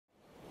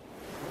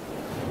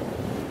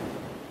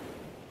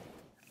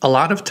A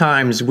lot of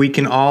times we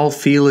can all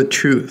feel a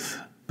truth,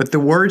 but the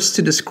words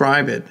to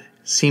describe it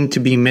seem to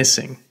be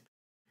missing.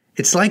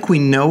 It's like we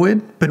know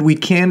it, but we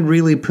can't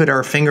really put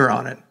our finger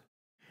on it.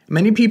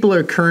 Many people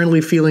are currently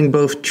feeling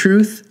both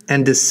truth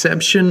and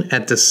deception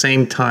at the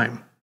same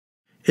time.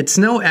 It's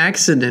no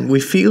accident we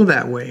feel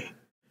that way.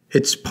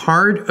 It's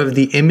part of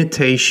the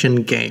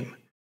imitation game.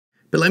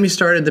 But let me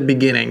start at the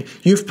beginning.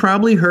 You've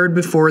probably heard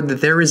before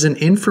that there is an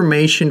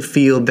information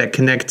field that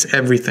connects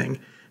everything.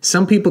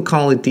 Some people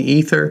call it the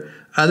ether,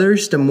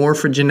 others the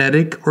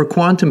morphogenetic or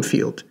quantum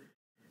field.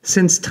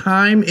 Since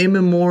time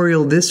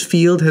immemorial, this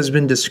field has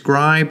been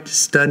described,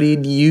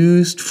 studied,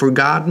 used,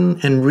 forgotten,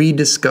 and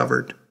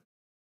rediscovered.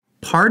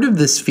 Part of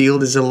this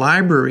field is a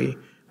library,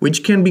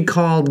 which can be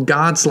called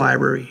God's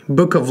library,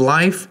 Book of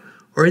Life,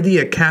 or the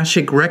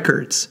Akashic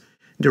Records,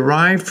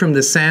 derived from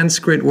the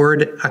Sanskrit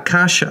word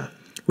akasha,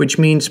 which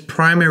means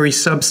primary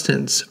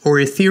substance, or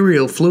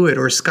ethereal fluid,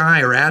 or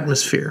sky, or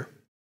atmosphere.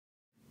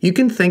 You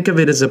can think of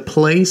it as a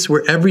place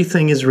where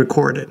everything is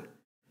recorded.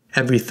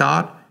 Every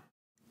thought,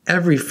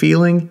 every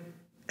feeling,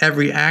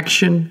 every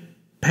action,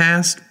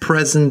 past,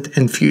 present,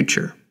 and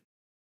future.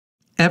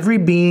 Every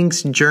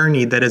being's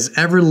journey that has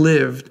ever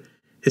lived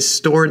is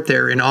stored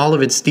there in all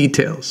of its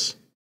details.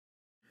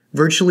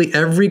 Virtually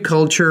every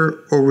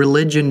culture or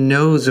religion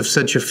knows of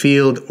such a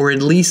field, or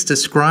at least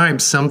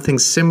describes something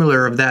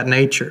similar of that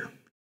nature.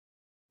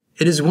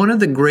 It is one of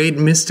the great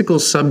mystical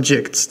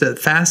subjects that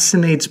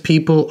fascinates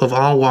people of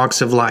all walks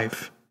of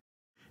life.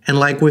 And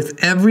like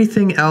with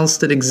everything else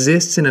that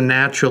exists in a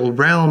natural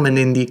realm and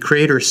in the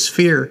creator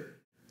sphere,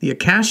 the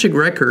Akashic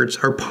Records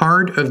are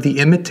part of the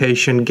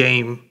imitation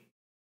game.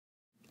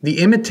 The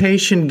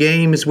imitation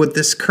game is what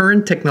this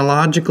current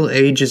technological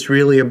age is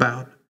really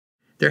about.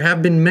 There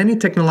have been many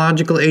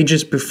technological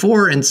ages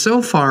before, and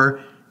so far,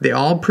 they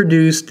all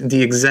produced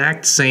the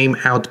exact same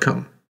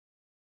outcome.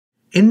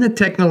 In the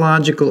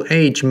technological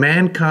age,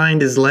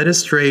 mankind is led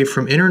astray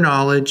from inner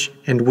knowledge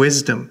and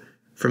wisdom,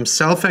 from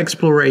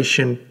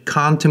self-exploration,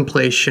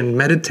 contemplation,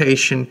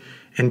 meditation,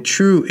 and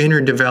true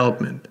inner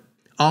development.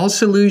 All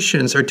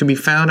solutions are to be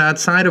found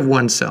outside of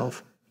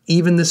oneself,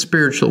 even the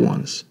spiritual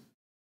ones.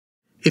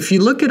 If you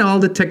look at all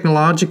the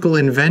technological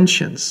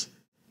inventions,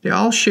 they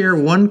all share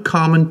one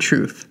common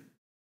truth.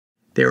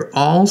 They're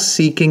all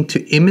seeking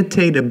to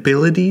imitate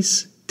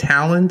abilities,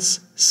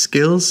 talents,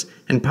 skills,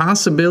 and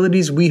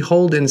possibilities we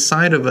hold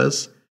inside of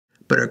us,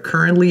 but are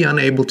currently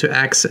unable to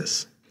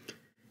access.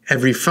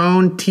 Every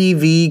phone,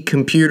 TV,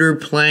 computer,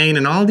 plane,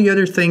 and all the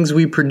other things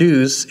we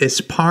produce is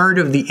part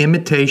of the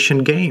imitation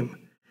game.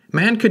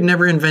 Man could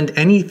never invent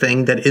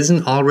anything that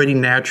isn't already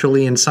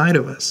naturally inside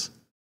of us.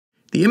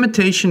 The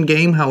imitation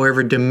game,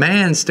 however,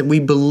 demands that we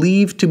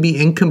believe to be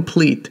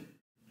incomplete,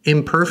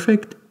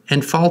 imperfect,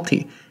 and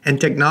faulty, and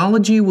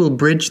technology will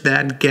bridge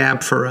that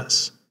gap for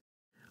us.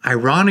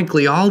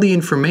 Ironically, all the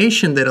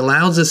information that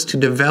allows us to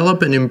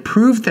develop and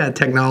improve that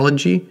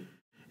technology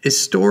is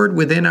stored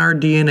within our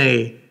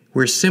DNA.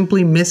 We're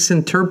simply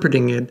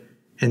misinterpreting it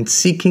and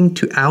seeking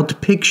to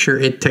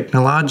outpicture it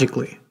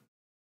technologically.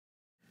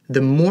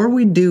 The more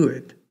we do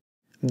it,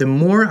 the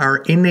more our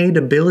innate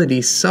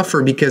abilities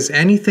suffer because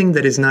anything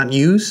that is not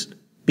used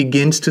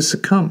begins to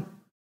succumb.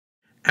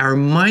 Our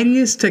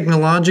mightiest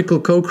technological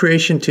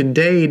co-creation to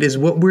date is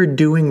what we're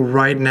doing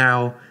right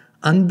now,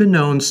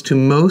 unbeknownst to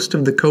most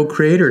of the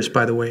co-creators,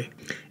 by the way.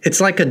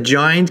 It's like a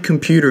giant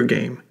computer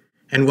game,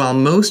 and while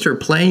most are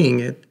playing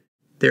it,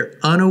 they're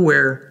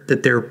unaware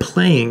that they're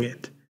playing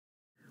it.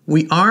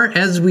 We are,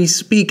 as we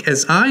speak,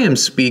 as I am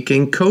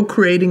speaking,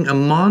 co-creating a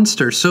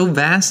monster so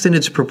vast in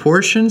its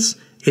proportions,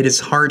 it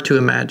is hard to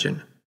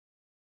imagine.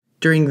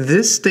 During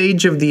this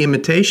stage of the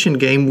imitation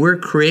game, we're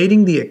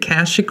creating the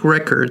Akashic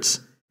Records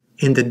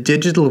in the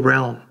digital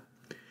realm.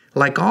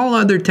 Like all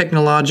other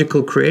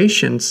technological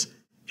creations,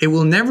 it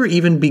will never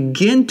even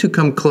begin to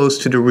come close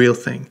to the real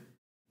thing.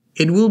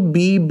 It will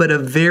be but a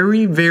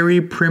very, very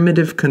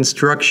primitive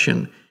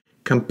construction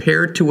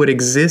compared to what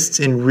exists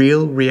in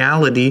real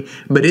reality,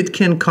 but it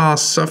can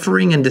cause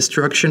suffering and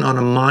destruction on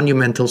a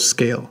monumental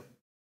scale.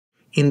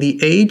 In the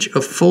age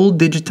of full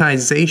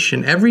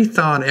digitization, every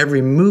thought,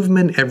 every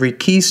movement, every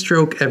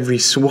keystroke, every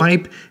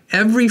swipe,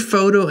 every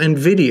photo and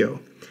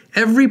video,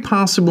 every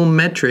possible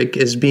metric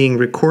is being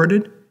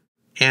recorded,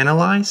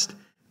 analyzed,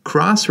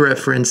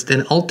 cross-referenced,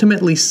 and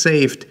ultimately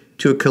saved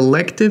to a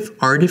collective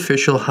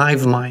artificial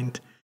hive mind,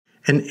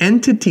 an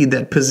entity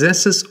that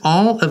possesses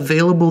all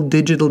available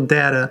digital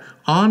data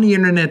on the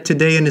internet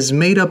today and is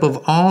made up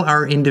of all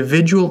our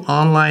individual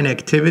online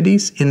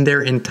activities in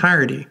their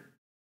entirety.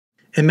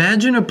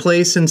 Imagine a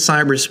place in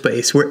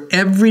cyberspace where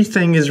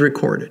everything is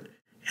recorded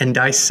and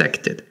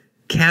dissected,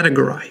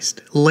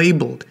 categorized,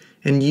 labeled,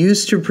 and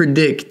used to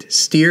predict,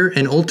 steer,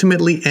 and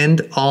ultimately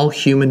end all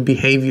human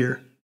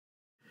behavior.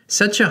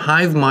 Such a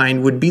hive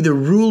mind would be the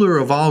ruler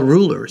of all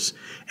rulers,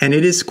 and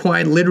it is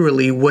quite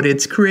literally what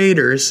its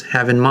creators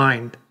have in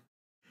mind.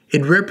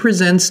 It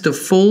represents the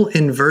full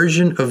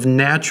inversion of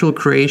natural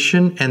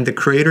creation and the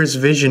creator's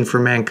vision for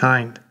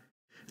mankind.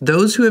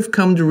 Those who have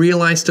come to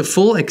realize the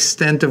full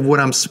extent of what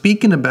I'm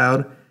speaking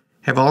about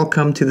have all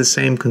come to the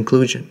same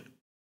conclusion.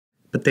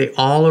 But they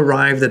all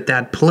arrived at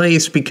that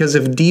place because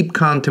of deep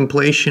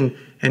contemplation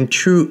and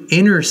true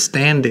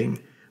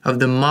understanding of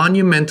the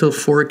monumental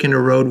fork in the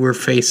road we're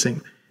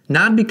facing,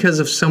 not because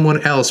of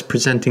someone else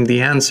presenting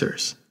the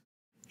answers.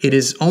 It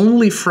is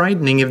only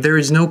frightening if there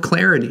is no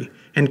clarity,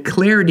 and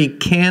clarity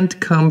can't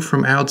come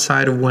from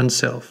outside of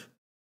oneself.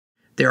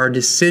 There are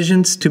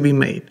decisions to be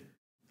made,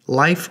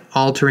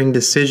 life-altering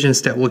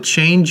decisions that will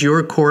change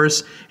your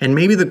course and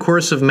maybe the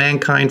course of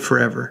mankind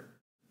forever.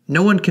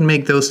 No one can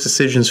make those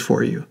decisions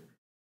for you.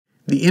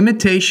 The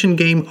imitation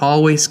game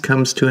always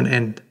comes to an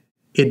end.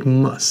 It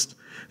must.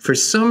 For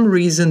some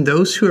reason,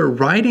 those who are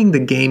writing the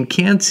game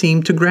can't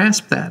seem to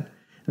grasp that.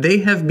 They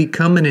have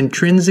become an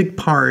intrinsic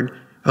part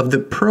of the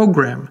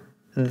program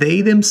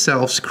they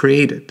themselves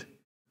created.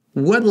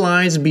 What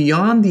lies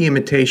beyond the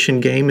imitation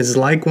game is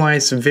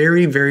likewise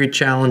very, very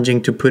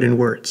challenging to put in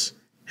words.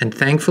 And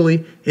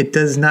thankfully, it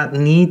does not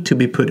need to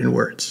be put in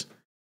words.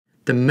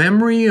 The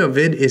memory of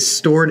it is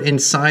stored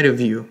inside of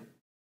you.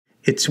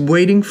 It's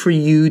waiting for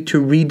you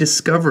to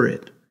rediscover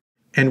it.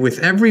 And with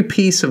every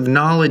piece of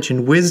knowledge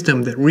and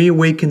wisdom that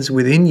reawakens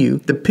within you,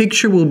 the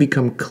picture will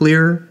become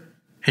clearer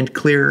and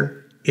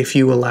clearer if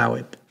you allow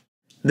it.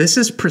 This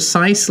is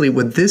precisely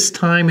what this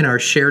time in our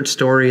shared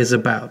story is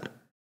about.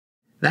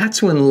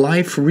 That's when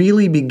life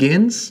really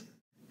begins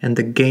and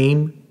the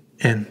game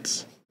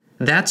ends.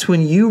 That's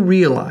when you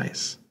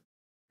realize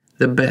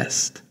the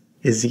best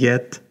is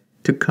yet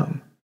to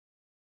come.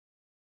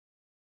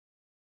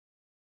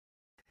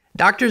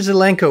 Dr.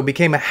 Zelenko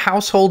became a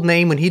household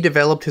name when he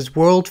developed his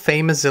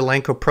world-famous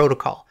Zelenko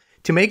protocol.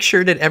 To make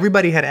sure that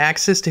everybody had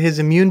access to his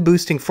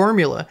immune-boosting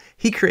formula,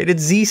 he created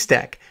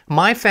Z-Stack,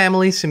 my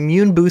family's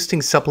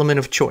immune-boosting supplement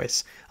of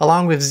choice.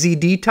 Along with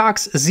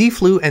Z-Detox,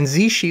 Z-Flu, and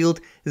Z-Shield,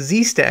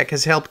 Z-Stack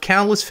has helped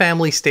countless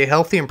families stay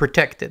healthy and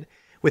protected.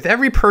 With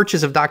every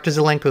purchase of Dr.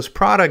 Zelenko's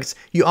products,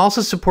 you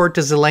also support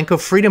the Zelenko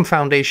Freedom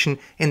Foundation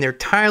in their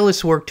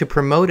tireless work to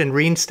promote and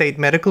reinstate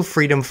medical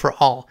freedom for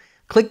all.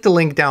 Click the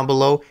link down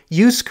below,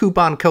 use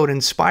coupon code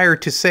INSPIRE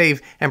to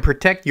save and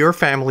protect your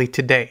family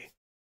today.